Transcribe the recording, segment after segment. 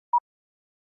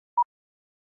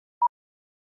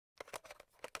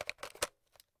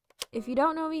If you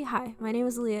don't know me, hi, my name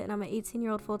is Aliyah and I'm an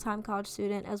 18-year-old full-time college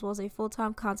student as well as a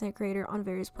full-time content creator on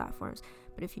various platforms.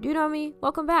 But if you do know me,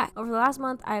 welcome back. Over the last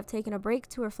month, I have taken a break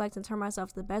to reflect and turn myself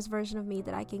to the best version of me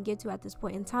that I can get to at this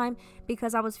point in time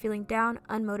because I was feeling down,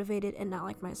 unmotivated, and not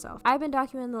like myself. I've been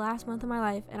documenting the last month of my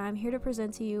life and I'm here to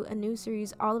present to you a new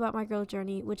series all about my growth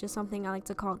journey, which is something I like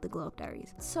to call the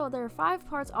Diaries. So there are 5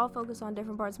 parts all focused on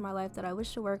different parts of my life that I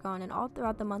wish to work on, and all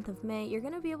throughout the month of May, you're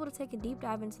going to be able to take a deep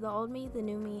dive into the old me, the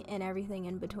new me, and everything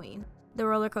in between. The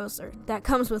roller coaster that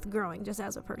comes with growing just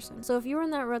as a person. So if you were in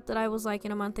that rut that I was like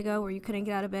in a month ago where you couldn't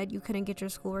get out of bed, you couldn't get your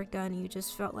schoolwork done, and you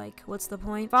just felt like, what's the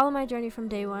point? Follow my journey from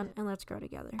day one and let's grow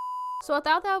together. So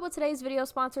without the help of today's video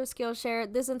sponsor,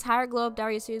 Skillshare, this entire Glow Up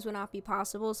Diary series would not be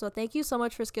possible. So thank you so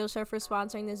much for Skillshare for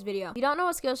sponsoring this video. If you don't know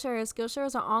what Skillshare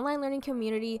is an online learning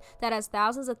community that has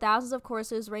thousands of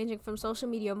courses ranging from social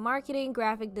media marketing,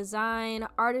 graphic design,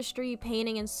 artistry,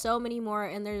 painting, and so many more.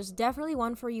 And there's definitely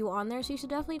one for you on there, so you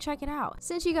should definitely check it out.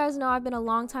 Since you guys know I've been a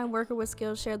long time worker with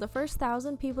Skillshare, the first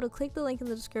 1,000 people to click the link in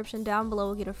the description down below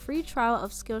will get a free trial of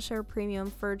Skillshare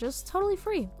Premium for just totally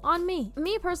free on me.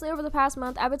 Me personally, over the past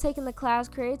month, I've been taking the class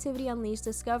Creativity Unleashed,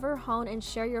 Discover, Hone, and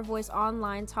Share Your Voice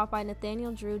Online, taught by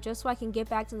Nathaniel Drew, just so I can get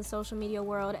back to the social media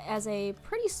world as a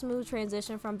pretty smooth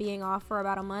transition from being off for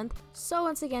about a month. So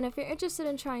once again, if you're interested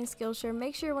in trying Skillshare,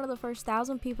 make sure you're one of the first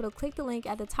 1,000 people to click the link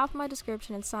at the top of my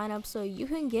description and sign up so you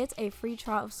can get a free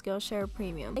trial of Skillshare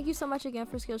Premium. Thank you so much again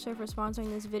for Skillshare for sponsoring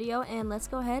this video, and let's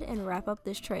go ahead and wrap up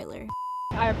this trailer.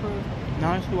 I approve.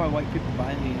 Now I see why white people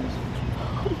buy these.